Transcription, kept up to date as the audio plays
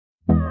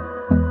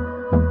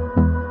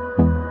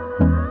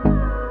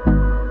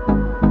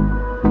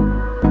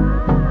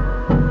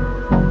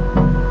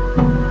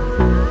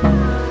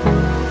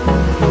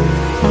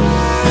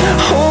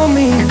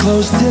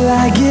close till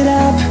I get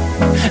up.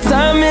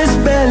 Time is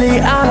barely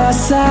on our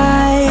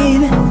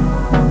side.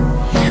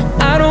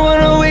 I don't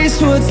wanna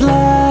waste what's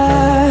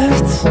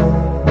left.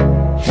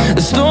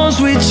 The storms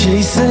we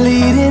chase are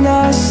leading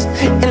us,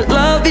 and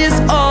love is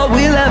all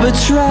we'll ever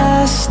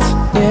trust.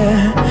 Yeah,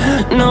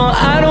 no,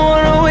 I don't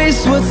wanna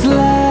waste what's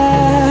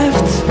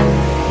left.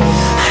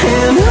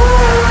 And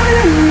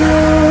on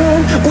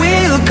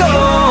we'll go,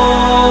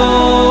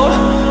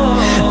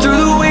 through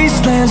the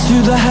wastelands,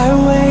 through the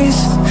highways,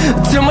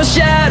 till my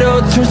shadow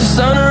turns to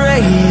sun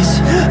rays.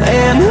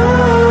 And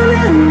on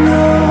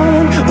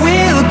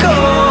we'll go,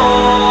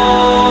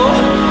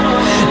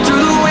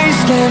 through the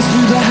wastelands,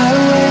 through the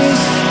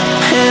highways,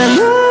 and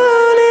on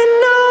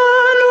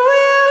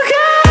we'll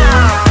go.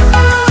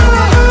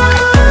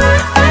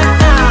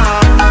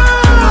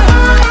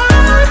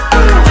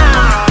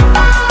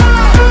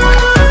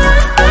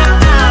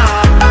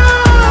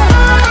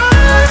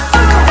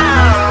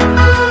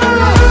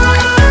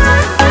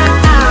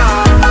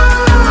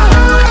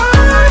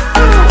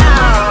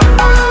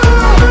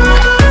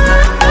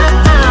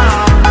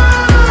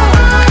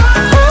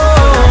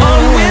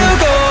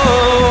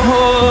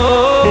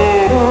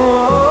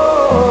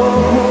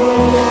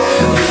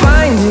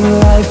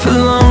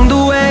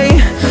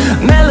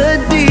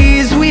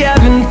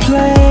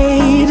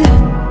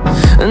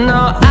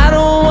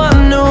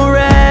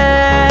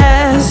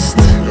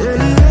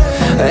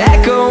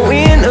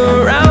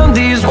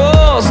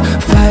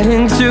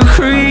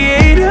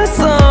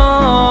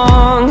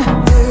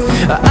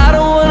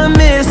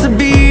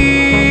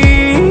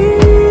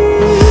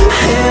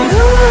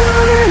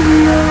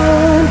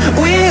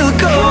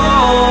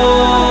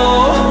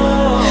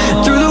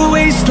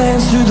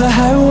 Through the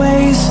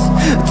highways,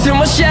 till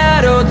my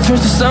shadow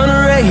turns to sun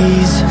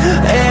rays.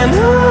 And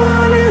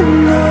on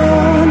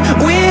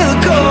we'll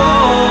go,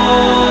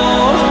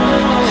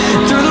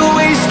 through the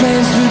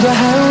wastelands, through the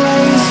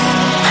highways,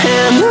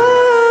 and on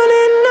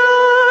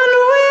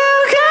we'll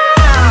go.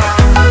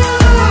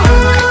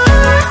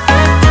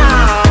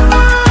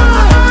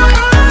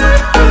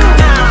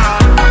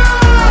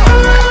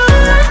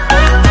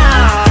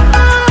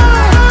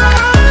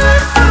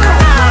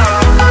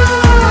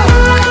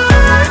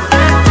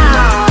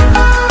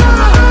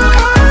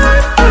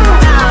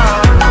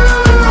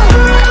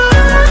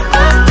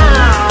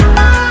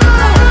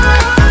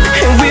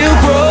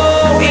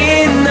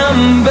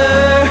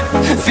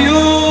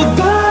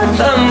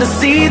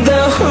 See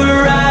the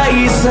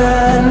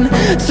horizon,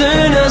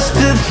 turn us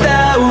to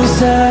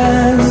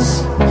thousands,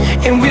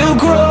 and we'll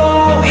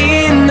grow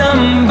in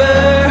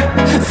number,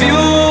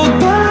 fueled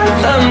by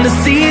them. To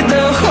see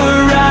the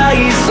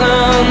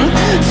horizon,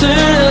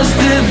 turn us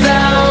to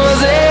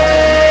thousands,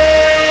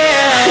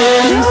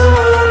 and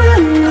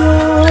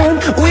on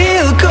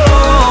we'll go,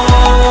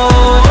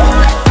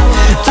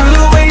 through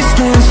the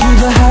wastelands, through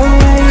the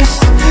highways,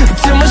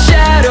 till my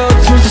shadow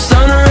turns to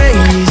sun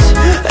rays.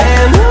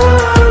 And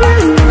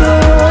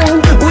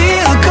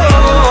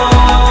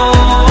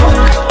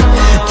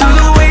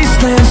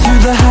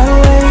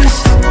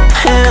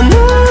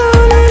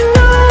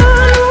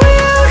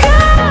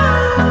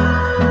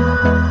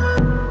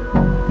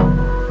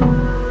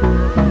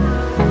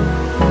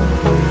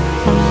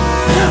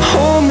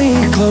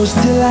close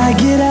till I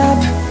get up.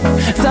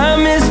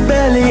 Time is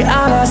barely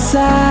on our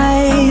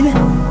side.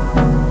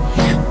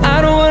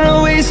 I don't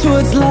wanna waste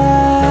what's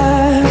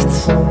left.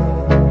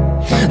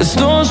 The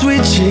storms we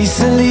chase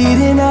are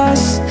leading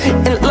us,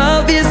 and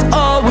love is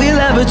all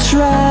we'll ever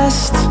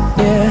trust.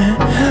 Yeah,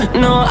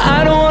 no,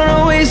 I don't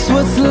wanna waste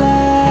what's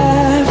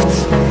left.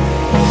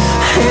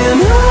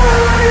 And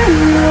on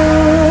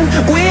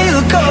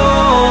we'll go,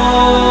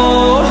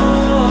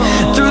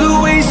 through the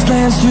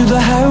wastelands, through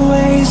the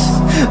highways,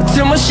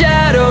 till my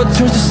shadow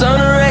turns to sun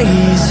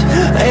rays.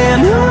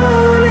 And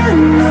on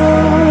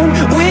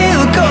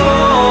we'll go,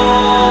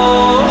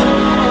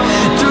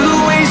 through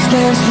the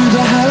wastelands, through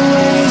the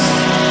highways,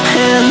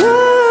 and on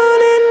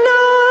we'll go.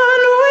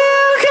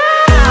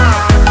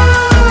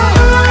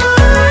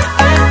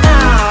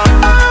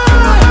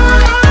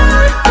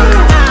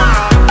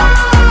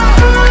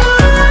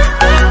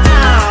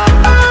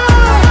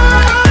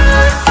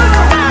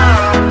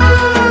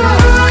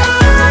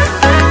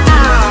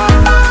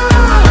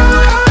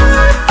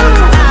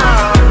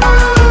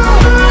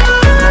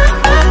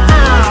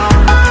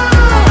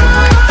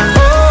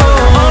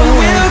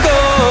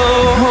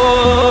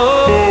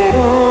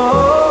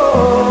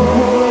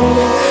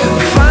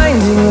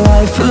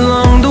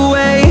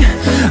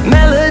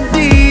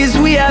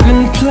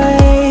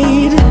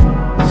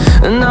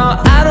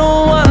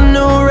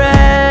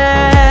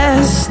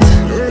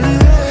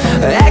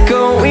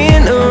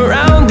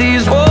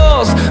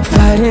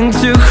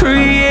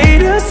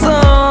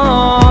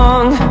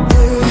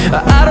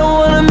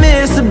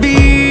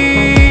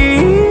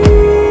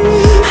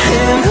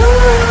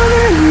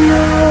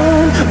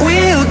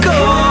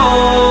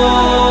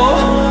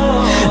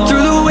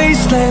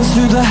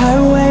 Through the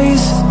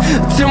highways,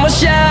 till my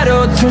shadow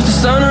turns to